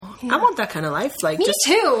I want that kind of life. Like, Me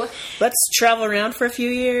too. Let's travel around for a few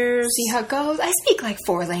years. See how it goes. I speak like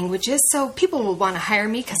 4 languages, so people will want to hire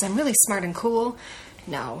me because I'm really smart and cool.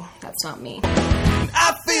 No, that's not me.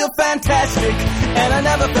 I feel fantastic, and I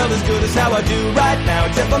never felt as good as how I do right now.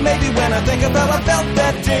 Except for maybe when I think of how I felt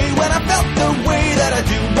that day, when I felt the way that I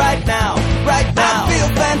do right now. Right now, I feel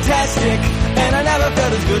fantastic, and I never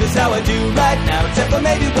felt as good as how I do right now. Except for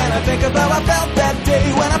maybe when I think of how I felt that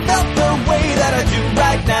day, when I felt the way that I do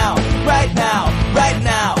right now. Right now, right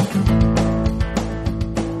now.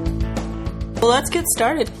 Well, let's get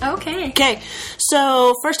started. Okay,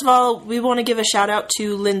 so first of all, we want to give a shout out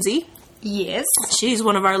to Lindsay. Yes. She's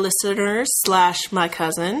one of our listeners / my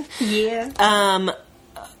cousin. Yeah.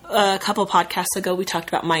 A couple podcasts ago, we talked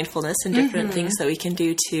about mindfulness and different things that we can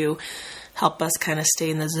do to help us kind of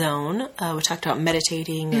stay in the zone. We talked about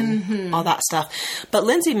meditating and all that stuff. But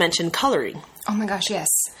Lindsay mentioned coloring. Oh my gosh, yes.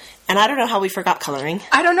 And I don't know how we forgot coloring.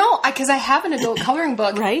 I don't know, because I have an adult coloring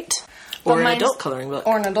book. Right? Or an adult coloring book.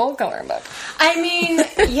 Or an adult coloring book. I mean,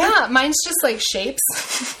 yeah, mine's just like shapes.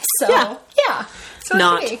 So, yeah. So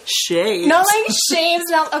not okay. shapes. Not like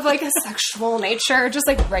shapes, not of like a sexual nature. Just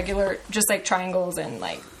like regular, just like triangles and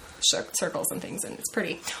like circles and things, and it's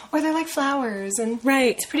pretty. Or they're like flowers, and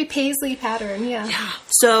right. It's a pretty paisley pattern, yeah.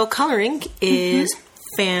 So coloring is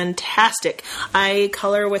fantastic. I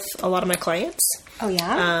color with a lot of my clients. Oh,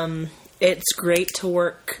 yeah? It's great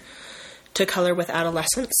to color with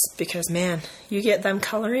adolescents because, man, you get them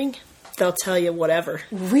coloring, they'll tell you whatever.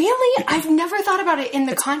 Really? I've never thought about it in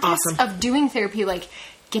the context awesome. of doing therapy, like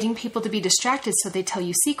getting people to be distracted so they tell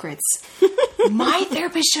you secrets. My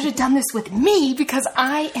therapist should have done this with me because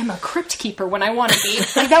I am a crypt keeper when I want to be.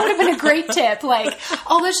 Like, that would have been a great tip. Like,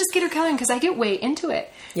 oh, let's just get her coloring because I get way into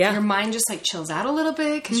it. Yeah. Your mind just like chills out a little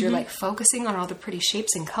bit because you're like focusing on all the pretty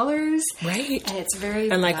shapes and colors. Right. And it's very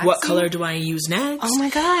And like, relaxing. what color do I use next? Oh my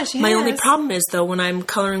gosh, yes. My only problem is, though, when I'm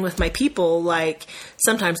coloring with my people, like,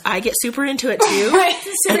 sometimes I get super into it, too. Right.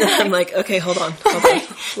 And then I'm like, okay, hold on.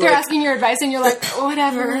 They're asking your advice and you're like,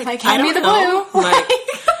 whatever. Like, hand me the know. blue. Like,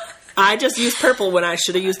 I just used purple when I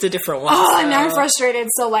should have used a different one. Oh, and now I'm frustrated.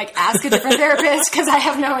 So, like, ask a different therapist because I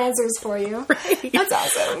have no answers for you. Right. That's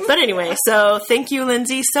awesome. But anyway, so thank you,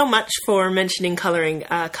 Lindsay, so much for mentioning coloring.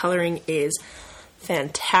 Coloring is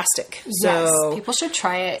fantastic. Yes, So people should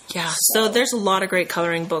try it. yeah, so there's a lot of great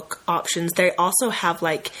coloring book options. They also have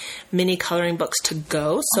like mini coloring books to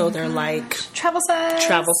go, so they're like Travel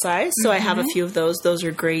size. So I have a few of those. Those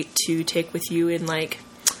are great to take with you in like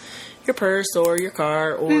your purse or your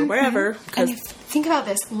car or wherever. And think about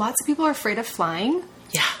this. Lots of people are afraid of flying.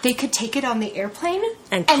 Yeah. They could take it on the airplane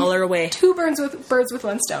And color away. 2 birds with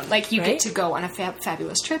one stone. Like, you Right? get to go on a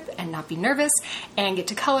fabulous trip and not be nervous and get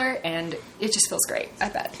to color, and it just feels great, I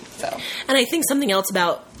bet. So, And I think something else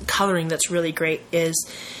about coloring that's really great is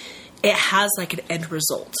it has like an end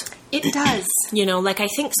result. it does. You know, like I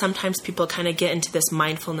think sometimes people kind of get into this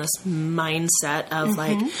mindfulness mindset of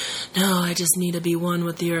like, no, I just need to be one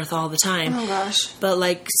with the earth all the time. Oh, gosh. But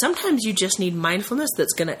like sometimes you just need mindfulness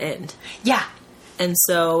that's going to end. Yeah. And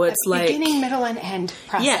so it's like beginning, middle, and end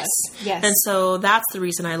process. Yes. And so that's the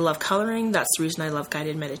reason I love coloring. That's the reason I love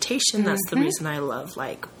guided meditation. That's the reason I love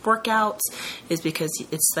like workouts, is because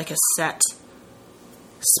it's like a set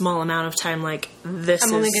small amount of time. Like this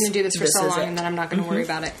I'm only going to do this for so long, and then I'm not going to worry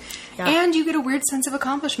about it. Yeah. And you get a weird sense of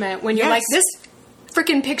accomplishment when you're Yes. like, this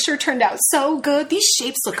freaking picture turned out so good. These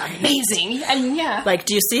shapes look amazing. And yeah. Like,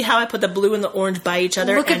 do you see how I put the blue and the orange by each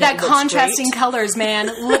other? Look at and that it looks contrasting great? colors, man.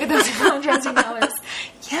 Look at those contrasting colors.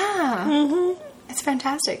 Yeah. It's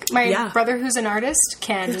fantastic. My brother, who's an artist,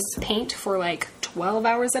 can paint for like 12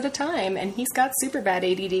 hours at a time, and he's got super bad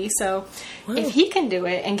ADD, so if he can do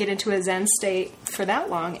it and get into a Zen state for that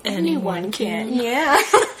long, anyone can. Yeah.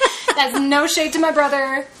 That's no shade to my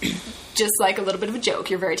brother. Just like a little bit of a joke.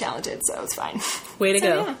 You're very talented, so it's fine. Way to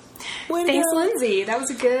go. Yeah. Way to Thanks, go. Lindsay. That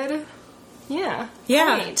was a good... Yeah.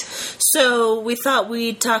 Point. So we thought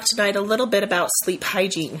we'd talk tonight a little bit about sleep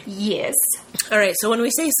hygiene. Yes. All right. So when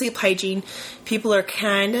we say sleep hygiene, people are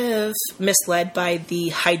kind of misled by the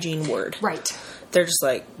hygiene word. Right. They're just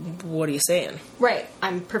like, what are you saying? Right.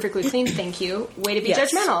 I'm perfectly clean, thank you. Way to be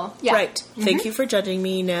Yes. judgmental. Yeah. Right. Thank you for judging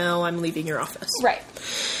me. Now I'm leaving your office. Right.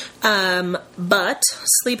 But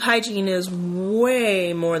sleep hygiene is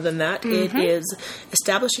way more than that. It is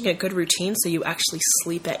establishing a good routine so you actually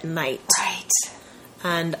sleep at night. Right.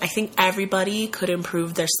 And I think everybody could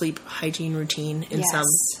improve their sleep hygiene routine in some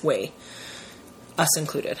way. Us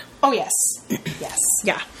included. Oh, yes. Yes.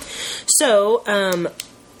 Yeah. So,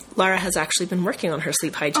 Lara has actually been working on her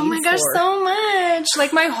sleep hygiene. Oh my gosh, so much.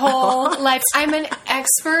 Like my whole life. I'm an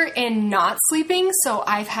expert in not sleeping, so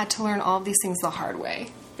I've had to learn all of these things the hard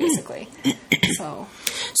way. basically.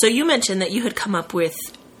 So you mentioned that you had come up with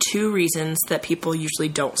 2 reasons that people usually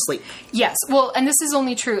don't sleep. Yes. Well, and this is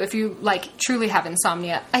only true if you, like, truly have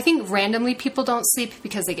insomnia. I think randomly people don't sleep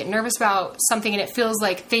because they get nervous about something and it feels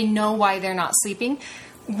like they know why they're not sleeping.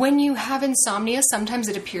 When you have insomnia, sometimes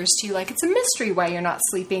it appears to you like it's a mystery why you're not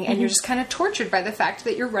sleeping, and you're just kind of tortured by the fact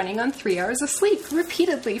that you're running on 3 hours of sleep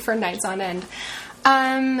repeatedly for nights on end,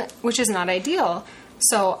 which is not ideal.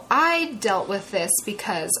 So I dealt with this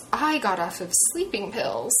because I got off of sleeping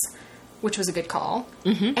pills, which was a good call,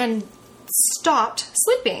 and stopped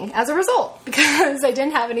sleeping as a result because I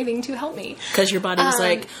didn't have anything to help me. Because your body was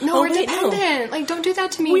like, no, we're dependent. No. Like, don't do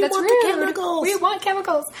that to me. That's rude. We want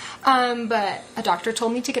chemicals. But a doctor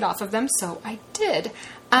told me to get off of them, so I did.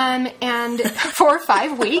 And for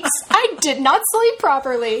 5 weeks, I did not sleep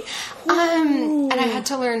properly. And I had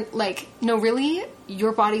to learn, like, no, really,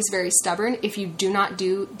 your body's very stubborn. If you do not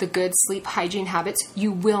do the good sleep hygiene habits,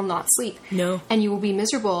 you will not sleep. No. And you will be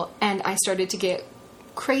miserable. And I started to get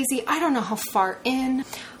crazy. I don't know how far in.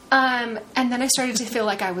 And then I started to feel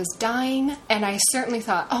like I was dying, and I certainly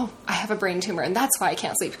thought, oh, I have a brain tumor, and that's why I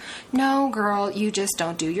can't sleep. No, girl, you just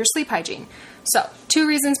don't do your sleep hygiene. So, 2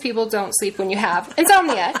 reasons people don't sleep when you have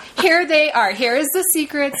insomnia. Here they are. Here is the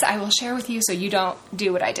secrets I will share with you so you don't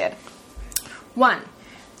do what I did. 1,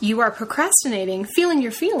 you are procrastinating feeling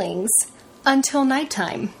your feelings until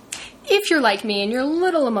nighttime. If you're like me and you're a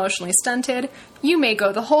little emotionally stunted, you may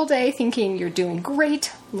go the whole day thinking you're doing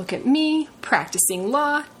great. Look at me, practicing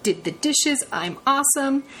law, did the dishes, I'm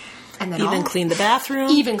awesome. And then even cleaned the bathroom.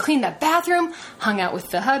 Even cleaned the bathroom, hung out with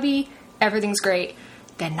the hubby, everything's great.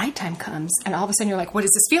 Then nighttime comes, and all of a sudden you're like, what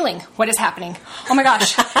is this feeling? What is happening? Oh my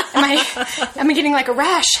gosh, am I getting like a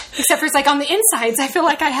rash? Except for it's like on the insides, I feel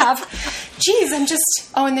like I have, geez,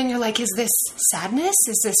 and then you're like, is this sadness?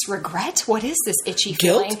 Is this regret? What is this itchy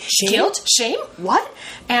feeling? Guilt? Shame? What?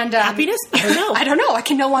 And happiness? I don't know. I don't know. I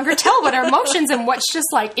can no longer tell what are emotions and what's just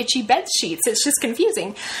like itchy bed sheets. It's just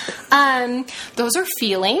confusing. Those are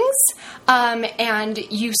feelings. And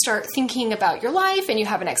you start thinking about your life, and you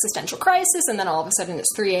have an existential crisis, and then all of a sudden it's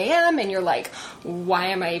 3 a.m. and you're like, why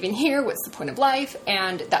am I even here? What's the point of life?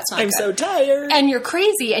 And that's not good. I'm so tired. And you're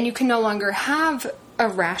crazy, and you can no longer have a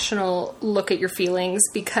rational look at your feelings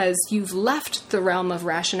because you've left the realm of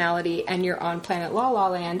rationality and you're on planet La La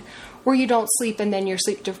Land where you don't sleep, and then you're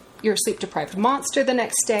sleep deprived monster the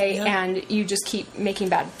next day, and you just keep making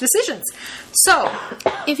bad decisions. So,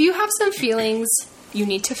 if you have some feelings you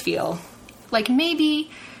need to feel, like maybe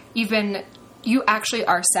you actually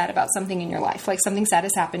are sad about something in your life, like something sad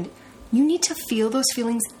has happened, you need to feel those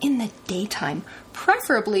feelings in the daytime,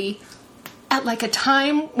 preferably at like a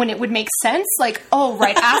time when it would make sense, like, oh,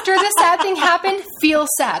 right after the sad thing happened, feel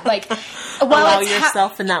sad. Like, allow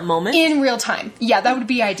yourself in that moment. In real time. Yeah, that would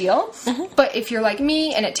be ideal. Mm-hmm. But if you're like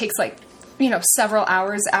me and it takes like, several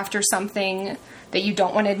hours after something that you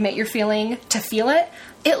don't want to admit you're feeling to feel it,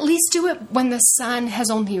 at least do it when the sun has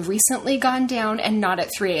only recently gone down and not at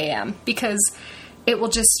 3 a.m. because it will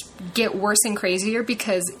just get worse and crazier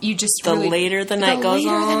because you just later the night goes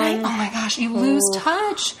on. Oh my gosh, you lose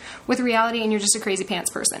touch with reality and you're just a crazy pants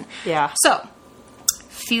person. Yeah. So,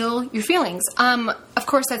 feel your feelings. Of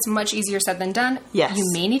course, that's much easier said than done. Yes. You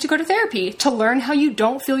may need to go to therapy to learn how you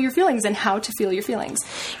don't feel your feelings and how to feel your feelings.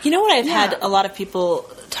 You know what I've had a lot of people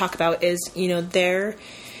talk about is, you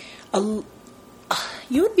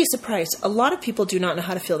would be surprised. A lot of people do not know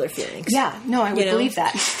how to feel their feelings. Yeah, no, I would believe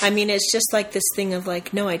that. I mean, it's just like this thing of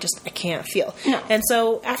like, no, I can't feel. No. And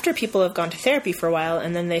so after people have gone to therapy for a while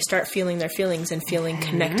and then they start feeling their feelings and feeling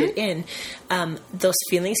connected in, those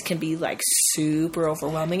feelings can be like super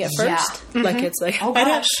overwhelming at first. Yeah. Mm-hmm. Like it's like, oh,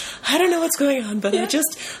 I don't know what's going on, but I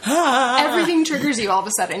just, everything triggers you all of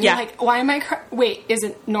a sudden. You're like, why am I wait, is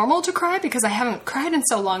it normal to cry? Because I haven't cried in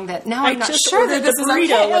so long that now I'm not sure that this is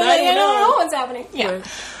okay. I don't know what's happening. Yeah.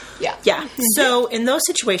 Yeah. Mm-hmm. So in those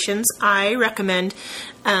situations, I recommend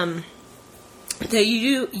that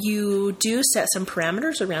you do set some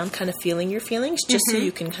parameters around kind of feeling your feelings, just so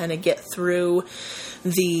you can kind of get through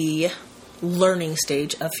the learning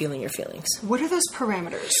stage of feeling your feelings. What are those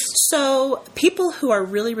parameters? So people who are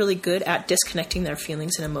really, really good at disconnecting their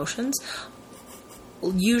feelings and emotions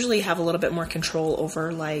usually have a little bit more control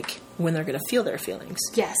over like when they're going to feel their feelings.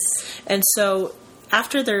 Yes. And so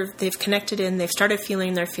after they've connected in, they've started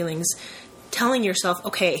feeling their feelings, telling yourself,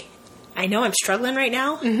 okay, I know I'm struggling right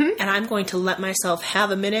now, and I'm going to let myself have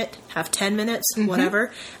a minute, have 10 minutes,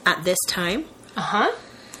 whatever, at this time. Uh-huh.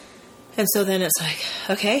 And so then it's like,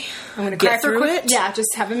 okay, I'm going to cry through it. Yeah,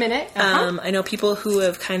 just have a minute. I know people who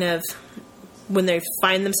have kind of, when they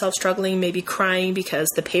find themselves struggling, maybe crying because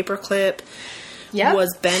the paperclip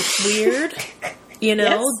was bent weird. you know,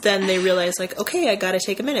 Yes. then they realize like, okay, I got to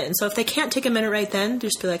take a minute. And so if they can't take a minute right then,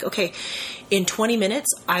 just be like, okay, in 20 minutes,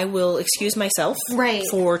 I will excuse myself Right.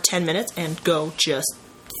 for 10 minutes and go just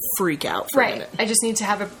freak out for a Right. minute. I just need to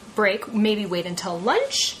have a break. Maybe wait until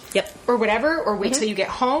lunch. Yep. Or whatever, or wait till you get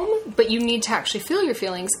home. But you need to actually feel your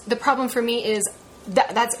feelings. The problem for me is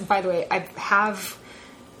that's, by the way, I have,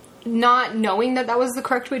 not knowing that was the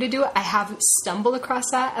correct way to do it, I have stumbled across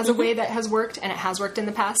that as a way that has worked, and it has worked in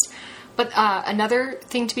the past. But another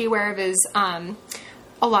thing to be aware of is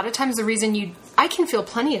a lot of times the reason I can feel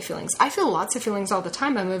plenty of feelings. I feel lots of feelings all the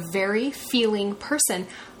time. I'm a very feeling person.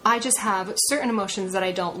 I just have certain emotions that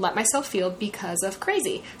I don't let myself feel because of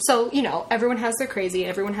crazy. So, you know, everyone has their crazy.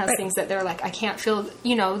 Everyone has things that they're like, I can't feel,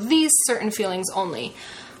 you know, these certain feelings only.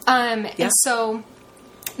 And so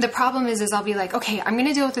the problem is I'll be like, okay, I'm going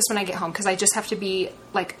to deal with this when I get home because I just have to be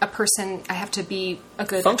like a person. I have to be a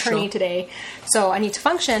good attorney today. So I need to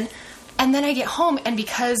function. And then I get home, and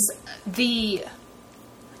because I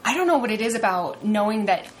don't know what it is about knowing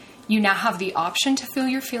that you now have the option to feel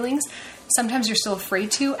your feelings. Sometimes you're still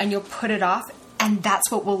afraid to, and you'll put it off, and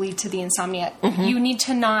that's what will lead to the insomnia. You need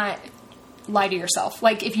to not lie to yourself.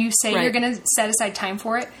 Like, if you say you're going to set aside time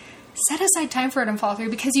for it, set aside time for it and follow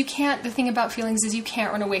through, because you can't, the thing about feelings is you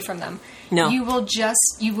can't run away from them. No. You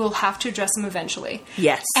will have to address them eventually.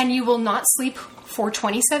 Yes. And you will not sleep for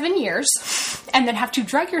 27 years and then have to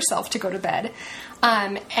drug yourself to go to bed.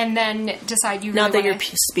 And then decide you really Not that you're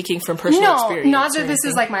speaking from personal experience. No, not that this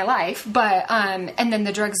is like my life, but, and then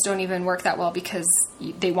the drugs don't even work that well because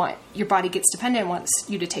your body gets dependent, wants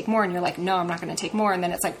you to take more, and you're like, no, I'm not going to take more. And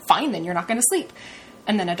then it's like, fine, then you're not going to sleep.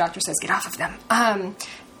 And then a doctor says, get off of them.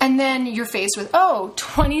 And then you're faced with,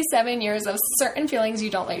 27 years of certain feelings you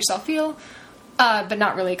don't let yourself feel. But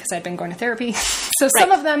not really, because I'd been going to therapy. So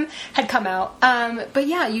some of them had come out. But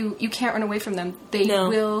yeah, you can't run away from them. They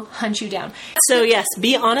will hunt you down. So yes,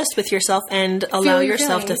 be honest with yourself and allow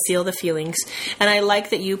yourself to feelings. feel the feelings. And I like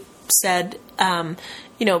that you said,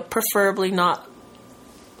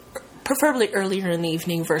 preferably earlier in the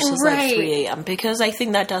evening versus like 3 a.m. because I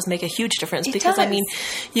think that does make a huge difference. Because I mean,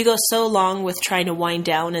 you go so long with trying to wind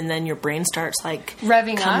down, and then your brain starts like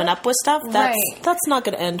coming up with stuff. That's not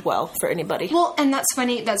going to end well for anybody. Well, and that's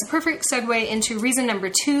funny. That's a perfect segue into reason number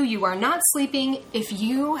 2. You are not sleeping if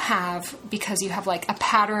you have, because you have like a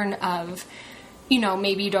pattern of, you know,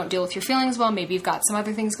 maybe you don't deal with your feelings well, maybe you've got some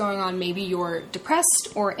other things going on, maybe you're depressed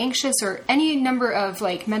or anxious, or any number of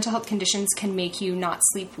like mental health conditions can make you not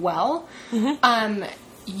sleep well.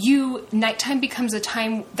 Nighttime becomes a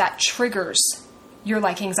time that triggers your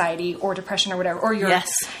like anxiety or depression or whatever, or your,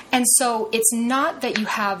 and so it's not that you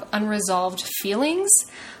have unresolved feelings,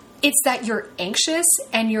 it's that you're anxious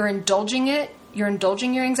and you're indulging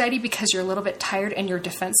your anxiety because you're a little bit tired and your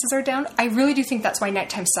defenses are down. I really do think that's why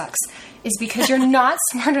nighttime sucks, is because you're not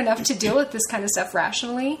smart enough to deal with this kind of stuff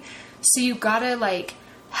rationally. So you gotta like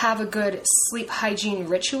have a good sleep hygiene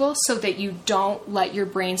ritual so that you don't let your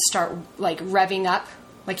brain start like revving up,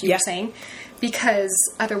 like you were saying, because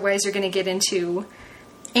otherwise you're going to get into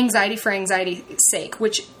anxiety for anxiety's sake,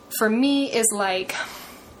 which for me is like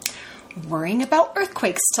worrying about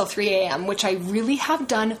earthquakes till 3 a.m., which I really have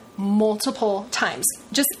done multiple times,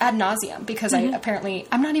 just ad nauseum, because I'm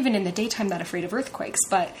not even in the daytime that afraid of earthquakes,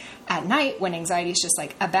 but at night when anxiety is just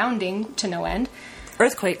like abounding to no end.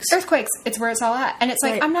 Earthquakes, it's where it's all at. And it's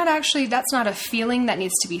like, that's not a feeling that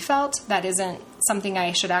needs to be felt. That isn't something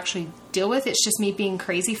I should actually deal with. It's just me being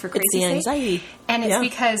crazy for crazy sake. It's the anxiety. And it's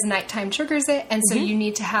because nighttime triggers it. And so you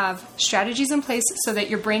need to have strategies in place so that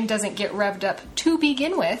your brain doesn't get revved up to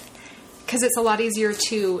begin with. Because it's a lot easier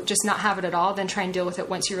to just not have it at all than try and deal with it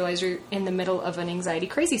once you realize you're in the middle of an anxiety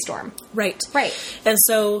crazy storm. Right. Right. And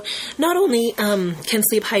so not only can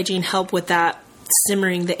sleep hygiene help with that,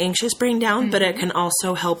 simmering the anxious brain down, but it can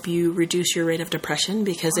also help you reduce your rate of depression,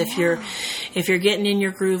 because if you're getting in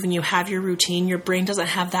your groove and you have your routine, your brain doesn't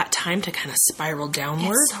have that time to kind of spiral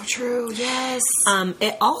downward. It's so true. Yes.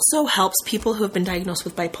 It also helps people who have been diagnosed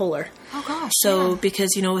with bipolar. Oh gosh. So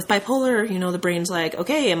because, with bipolar, the brain's like,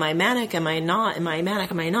 okay, am I manic? Am I not? Am I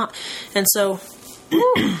manic? Am I not? And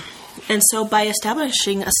so by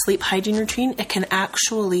establishing a sleep hygiene routine, it can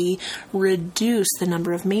actually reduce the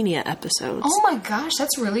number of mania episodes. Oh my gosh,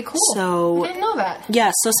 that's really cool. So, I didn't know that.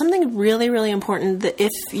 Yeah, so something really, really important, that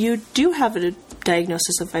if you do have a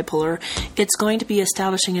diagnosis of bipolar, it's going to be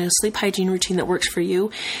establishing a sleep hygiene routine that works for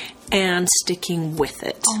you and sticking with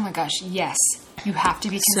it. Oh my gosh, yes. You have to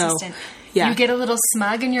be consistent. So, yeah. You get a little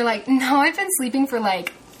smug and you're like, no, I've been sleeping for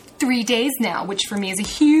like 3 days now, which for me is a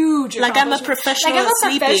huge like I'm a professional at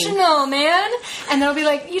sleeping. Like I'm a professional, man. And they'll be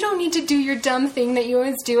like, you don't need to do your dumb thing that you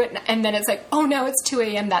always do. And then it's like, oh, now it's 2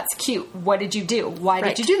 a.m. That's cute. What did you do? Why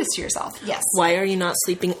did you do this to yourself? Yes. Why are you not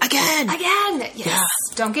sleeping again? Yes. Yeah.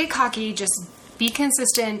 Don't get cocky. Just be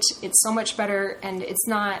consistent. It's so much better. And it's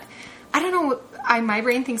not, I don't know, my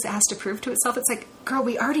brain thinks it has to prove to itself. It's like, girl,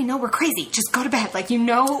 we already know we're crazy. Just go to bed. Like, you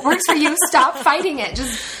know what works for you. Stop fighting it.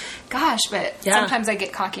 Just, gosh, but sometimes I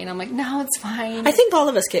get cocky and I'm like, no, it's fine. I think all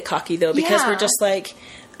of us get cocky, though, because we're just like,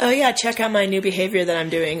 oh, yeah, check out my new behavior that I'm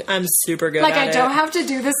doing. I'm super good at it. Like, I don't have to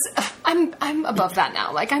do this. I'm above that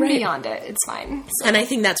now. Like, I'm beyond it. It's fine. So. And I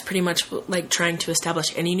think that's pretty much like trying to establish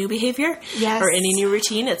any new behavior or any new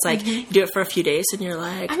routine. It's like, you do it for a few days and you're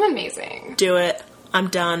like, I'm amazing. Do it. I'm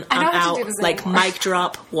done. I'm out. Like anymore. Mic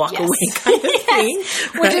drop, walk away kind of thing.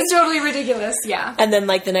 Which is totally ridiculous. Yeah. And then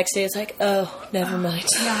like the next day it's like, oh, never mind.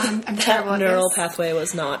 Yeah, I'm terrible at this. Neural pathway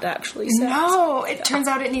was not actually set. No, it turns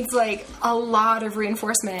out it needs like a lot of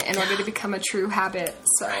reinforcement in order to become a true habit.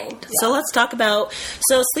 So, So let's talk about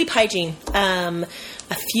sleep hygiene. A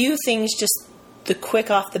few things, just the quick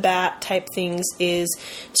off the bat type things is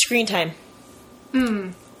screen time.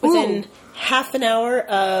 Within half an hour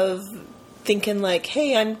of thinking like,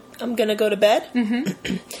 hey, I'm gonna go to bed.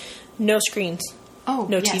 No screens. Oh,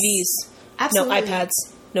 no yes. TVs. Absolutely. No iPads.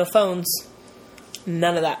 No phones.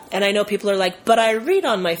 None of that. And I know people are like, but I read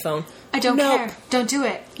on my phone. I don't care. Don't do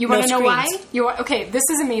it. You want to know why? Okay, this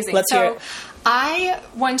is amazing. Let's hear it. I,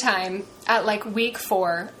 one time, at like week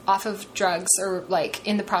 4, off of drugs, or like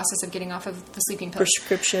in the process of getting off of the sleeping pills.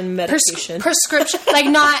 Prescription medication. Prescription. Like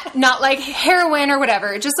not like heroin or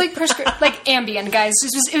whatever. Just like like Ambien, guys.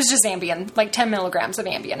 It was just Ambien. Like 10 milligrams of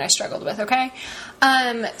Ambien I struggled with, okay?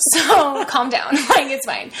 So calm down. Like, it's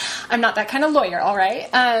fine. I'm not that kind of lawyer, alright?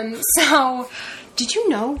 So... Did you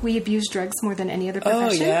know we abuse drugs more than any other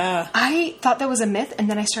profession? Oh, yeah. I thought that was a myth, and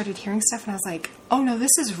then I started hearing stuff, and I was like, oh, no,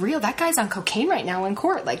 this is real. That guy's on cocaine right now in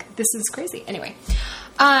court. Like, this is crazy. Anyway.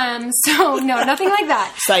 So, no, nothing like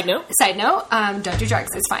that. Side note, don't do drugs.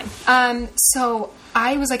 It's fine. So,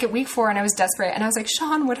 I was, like, at week 4, and I was desperate, and I was like,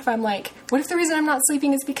 Sean, what if the reason I'm not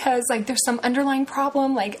sleeping is because, like, there's some underlying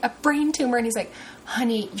problem, like a brain tumor? And he's like,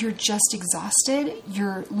 honey, you're just exhausted.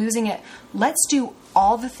 You're losing it. Let's do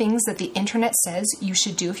all the things that the internet says you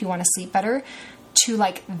should do if you want to sleep better to,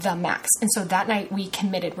 like, the max. And so that night we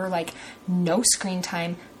committed. We're like, no screen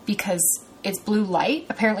time because it's blue light.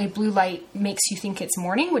 Apparently blue light makes you think it's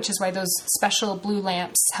morning, which is why those special blue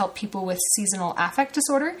lamps help people with seasonal affect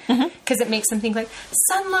disorder, because it makes them think like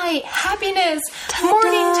sunlight, happiness,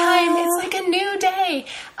 morning time. It's like a new day.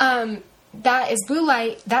 That is blue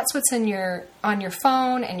light. That's what's on your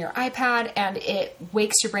phone and your iPad, and it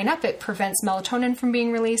wakes your brain up. It prevents melatonin from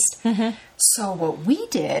being released. So what we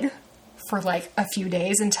did for like a few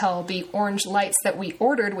days until the orange lights that we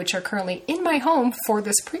ordered, which are currently in my home for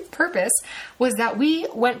this purpose, was that we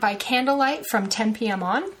went by candlelight from 10 p.m.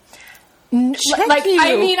 on. I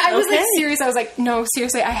was like serious. I was like, no,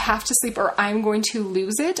 seriously, I have to sleep or I'm going to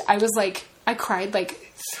lose it. I cried like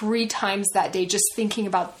 3 times that day just thinking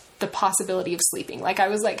about the possibility of sleeping. Like, I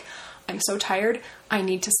was like, I'm so tired. I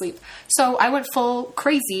need to sleep. So I went full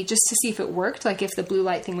crazy just to see if it worked, like if the blue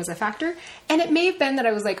light thing was a factor. And it may have been that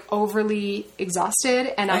I was like overly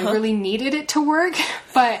exhausted and I really needed it to work.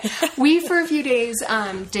 But we, for a few days,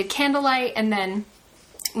 did candlelight, and then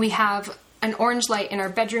we have an orange light in our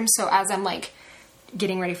bedroom. So as I'm like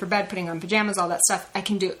getting ready for bed, putting on pajamas, all that stuff, I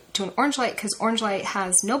can do it to an orange light because orange light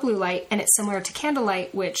has no blue light and it's similar to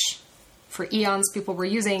candlelight, which for eons people were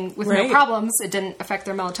using with no problems. It didn't affect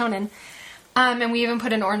their melatonin. And we even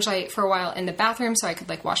put an orange light for a while in the bathroom so I could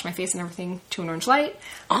like wash my face and everything to an orange light.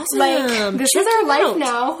 Awesome. Like, this is our life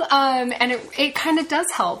now. And it kind of does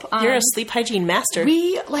help. You're a sleep hygiene master.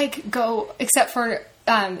 We like go, except for,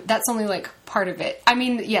 that's only like part of it. I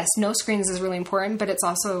mean, yes, no screens is really important, but it's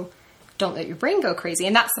also don't let your brain go crazy.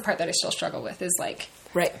 And that's the part that I still struggle with is like,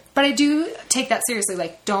 right. But I do take that seriously.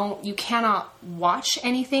 Like, you cannot watch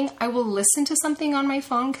anything. I will listen to something on my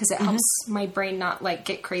phone because it helps my brain not like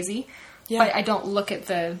get crazy. Yeah. But I don't look at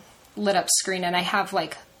the lit up screen, and I have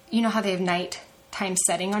like, you know how they have nighttime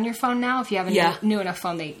setting on your phone now? If you have a new enough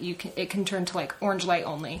phone, it can turn to like orange light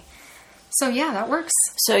only. So yeah, that works.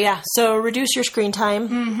 So reduce your screen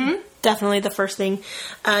time. Definitely the first thing.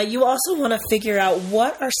 You also want to figure out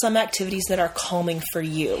what are some activities that are calming for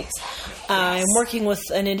you. I'm working with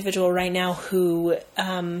an individual right now who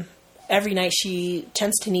every night she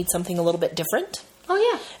tends to need something a little bit different. Oh,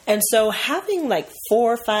 yeah. And so having like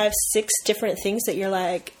 4, 5, 6 different things that you're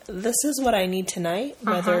like, this is what I need tonight,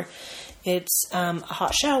 whether it's a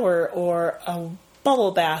hot shower or a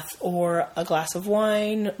bubble bath or a glass of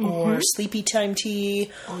wine or sleepy time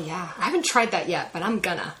tea. Oh, yeah. I haven't tried that yet, but I'm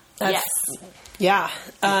gonna. Yes. Yeah.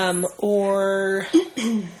 Or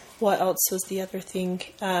what else was the other thing?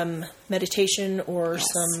 Meditation or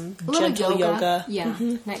some gentle yoga. Yeah.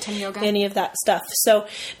 Nighttime yoga. Any of that stuff. So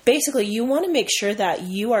basically you want to make sure that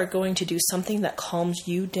you are going to do something that calms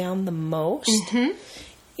you down the most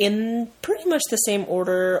in pretty much the same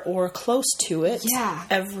order or close to it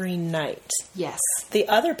every night. Yes. The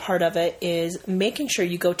other part of it is making sure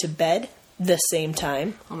you go to bed the same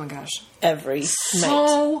time. Oh my gosh. Every night.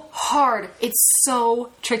 So hard. It's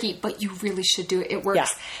so tricky, but you really should do it. It works. Yeah.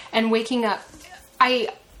 And waking up,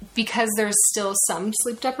 because there's still some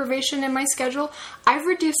sleep deprivation in my schedule, I've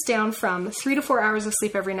reduced down from 3 to 4 hours of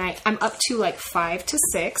sleep every night. I'm up to like 5 to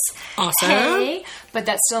 6. Awesome. Hey, but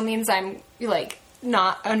that still means I'm like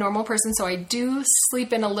not a normal person. So I do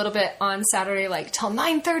sleep in a little bit on Saturday, like till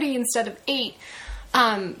 9:30 instead of 8.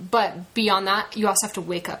 But beyond that, you also have to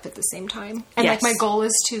wake up at the same time. And like my goal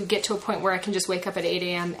is to get to a point where I can just wake up at 8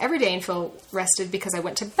 a.m. every day and feel rested because I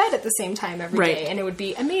went to bed at the same time every day. And it would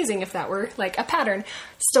be amazing if that were like a pattern.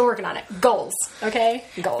 Still working on it. Goals. Okay?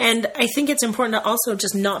 Goals. And I think it's important to also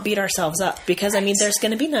just not beat ourselves up because, I mean, there's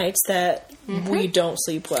going to be nights that we don't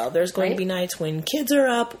sleep well. There's going to be nights when kids are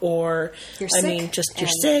up or, you're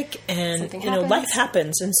sick and, you know, life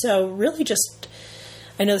happens. And so really just...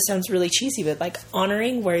 I know this sounds really cheesy, but like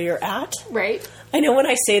honoring where you're at. Right. I know when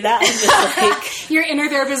I say that, I'm just like... Your inner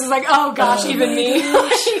therapist is like, oh gosh, even me.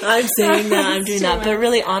 I'm saying that, I'm doing that. But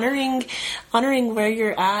really honoring where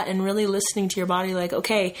you're at and really listening to your body like,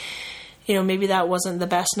 okay, you know, maybe that wasn't the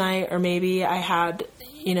best night or maybe I had,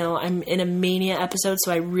 you know, I'm in a mania episode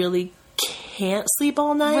so I really can't sleep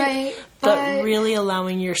all night. Right. But really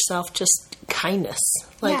allowing yourself just kindness.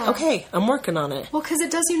 Like, okay, I'm working on it. Well, because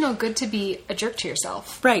it does you no good to be a jerk to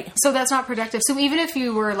yourself. Right. So that's not productive. So even if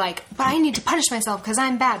you were like, but I need to punish myself because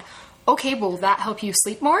I'm bad. Okay, will that help you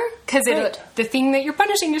sleep more? Because the thing that you're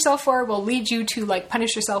punishing yourself for will lead you to like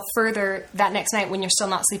punish yourself further that next night when you're still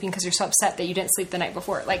not sleeping because you're so upset that you didn't sleep the night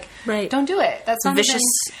before. Like, don't do it. That's not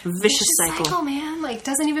vicious cycle, man. Like,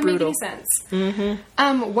 doesn't even make any sense.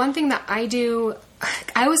 Mm-hmm. One thing that I do,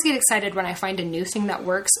 I always get excited when I find a new thing that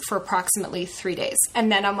works for approximately 3 days,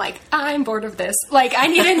 and then I'm like, I'm bored of this. Like, I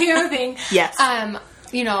need a new thing. Yes.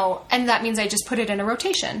 You know, and that means I just put it in a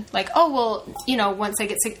rotation. Like, oh, well, you know, once I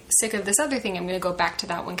get sick of this other thing, I'm going to go back to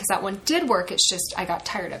that one because that one did work. It's just I got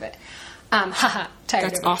tired of it. Tired that's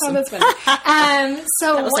of it. Awesome. Oh, that's funny.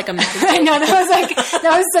 So that was like a Maddie joke. I know,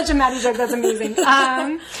 that was such a Maddie joke. That's amazing.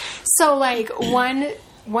 So, like,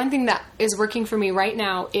 one thing that is working for me right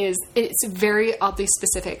now is it's very oddly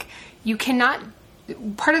specific. You cannot...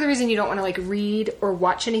 Part of the reason you don't want to like read or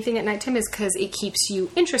watch anything at nighttime is because it keeps you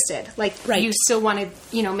interested. Like you still want to,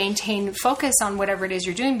 you know, maintain focus on whatever it is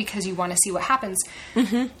you're doing because you want to see what happens.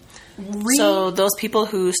 Mm-hmm. So those people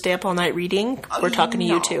who stay up all night reading, we're talking to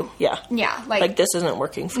you too. Yeah. Yeah. Like this isn't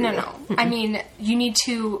working for you. No. Mm-mm. I mean, you need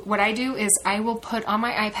to, what I do is I will put on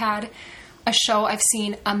my iPad a show I've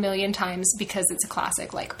seen a million times because it's a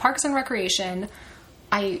classic, like Parks and Recreation.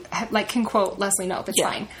 I can quote Leslie Knope. It's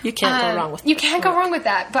fine. You can't go wrong with that. You can't go wrong with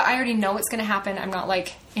that. But I already know what's going to happen. I'm not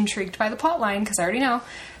like intrigued by the plot line because I already know.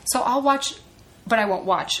 So I'll watch, but I won't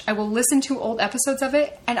watch. I will listen to old episodes of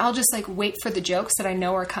it and I'll just like wait for the jokes that I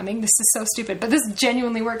know are coming. This is so stupid, but this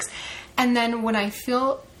genuinely works. And then when I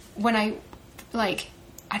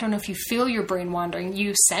I don't know if you feel your brain wandering,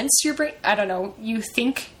 you sense your brain, I don't know, you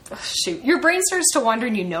think, your brain starts to wander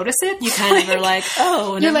and you notice it. You kind of are like,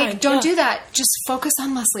 oh, you're like, don't do that. Just focus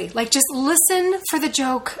on Leslie. Like, just listen for the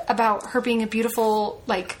joke about her being a beautiful,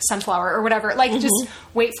 like, sunflower or whatever. Like, just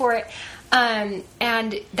wait for it. And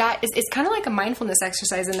that is, it's kind of like a mindfulness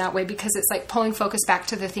exercise in that way because it's like pulling focus back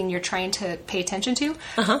to the thing you're trying to pay attention to.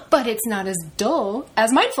 But it's not as dull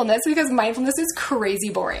as mindfulness because mindfulness is crazy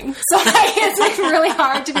boring. So like, it's like really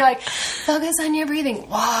hard to be like, focus on your breathing.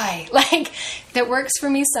 Why? Like, that works for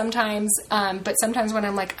me sometimes. But sometimes when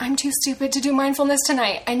I'm like, I'm too stupid to do mindfulness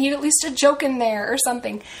tonight, I need at least a joke in there or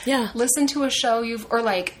something. Yeah. Listen to a show or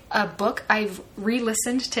like a book. I've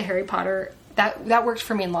re-listened to Harry Potter. That worked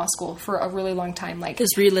for me in law school for a really long time. Like,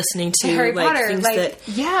 just re-listening to Harry like Potter, things like, that.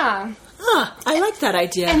 Yeah. I like that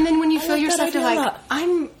idea. And then when you feel yourself, you're like,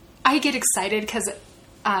 I get excited because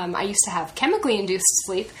I used to have chemically induced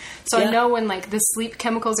sleep, so I know when like the sleep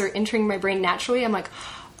chemicals are entering my brain naturally, I'm like,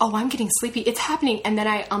 oh, I'm getting sleepy. It's happening. And then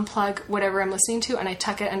I unplug whatever I'm listening to and I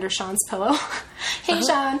tuck it under Sean's pillow. Hey,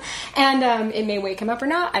 Sean. And it may wake him up or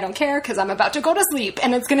not. I don't care because I'm about to go to sleep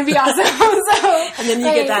and it's going to be awesome. And then you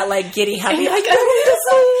get that like giddy happy, like, I need to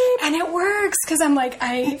sleep. And it works because I'm like,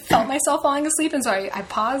 I felt myself falling asleep, and so I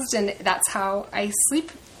paused, and that's how I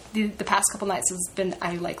sleep. The past couple nights has been,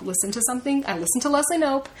 I like listen to something. I listen to Leslie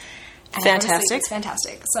Knope. And fantastic. It's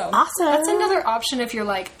fantastic. So awesome. That's another option if you're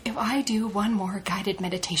like, if I do one more guided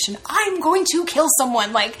meditation, I'm going to kill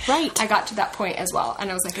someone. Like, right. I got to that point as well.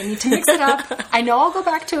 And I was like, I need to mix it up. I know I'll go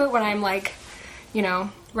back to it when I'm like, you know,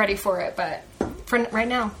 ready for it. But for right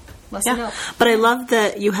now, listen up. But I love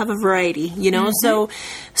that you have a variety, you know?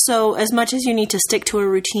 So as much as you need to stick to a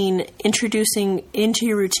routine, introducing into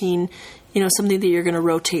your routine, you know, something that you're going to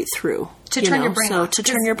rotate through. To turn your brain off. To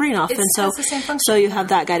turn your brain off. And so you have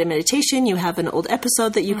that guided meditation, you have an old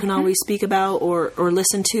episode that you can always speak about or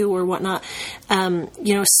listen to or whatnot.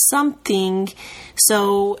 You know, something,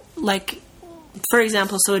 so like, for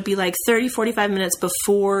example, so it'd be like 30, 45 minutes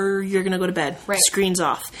before you're going to go to bed. Right. Screens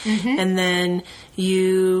off. And then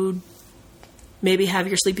you maybe have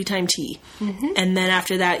your sleepy time tea. And then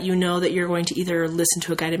after that, you know that you're going to either listen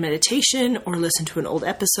to a guided meditation or listen to an old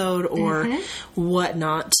episode or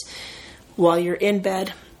whatnot while you're in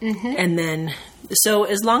bed. And then, so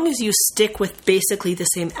as long as you stick with basically the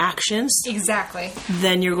same actions, exactly,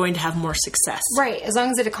 then you're going to have more success. Right. As long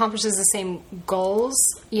as it accomplishes the same goals,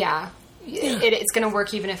 it's going to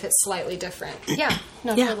work even if it's slightly different. Yeah.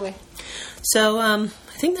 No, totally. So, I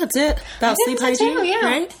think that's it about sleep hygiene,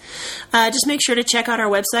 right? Just make sure to check out our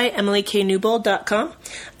website, EmilyKNewbold.com.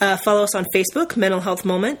 Follow us on Facebook, Mental Health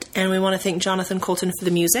Moment, and we want to thank Jonathan Colton for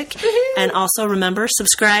the music. And also remember,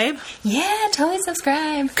 subscribe. Yeah, totally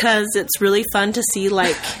subscribe. Because it's really fun to see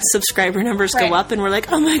like subscriber numbers go up, and we're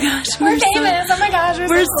like, oh my gosh, we're famous. Oh my gosh,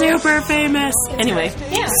 we're super famous. Anyway,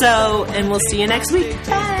 so, and we'll see you next week.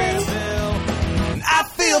 Bye. I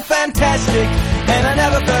feel fantastic, and I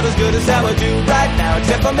never felt as good as how I do right now.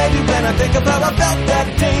 Except for maybe when I think of how I felt that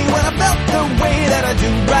day, when I felt the way that I do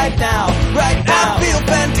right now. Right now, I feel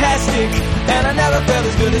fantastic, and I never felt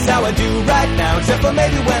as good as how I do right now. Except for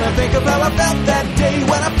maybe when I think of how I felt that day,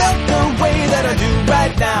 when I felt the way that I do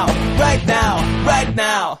right now. Right now, right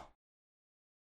now.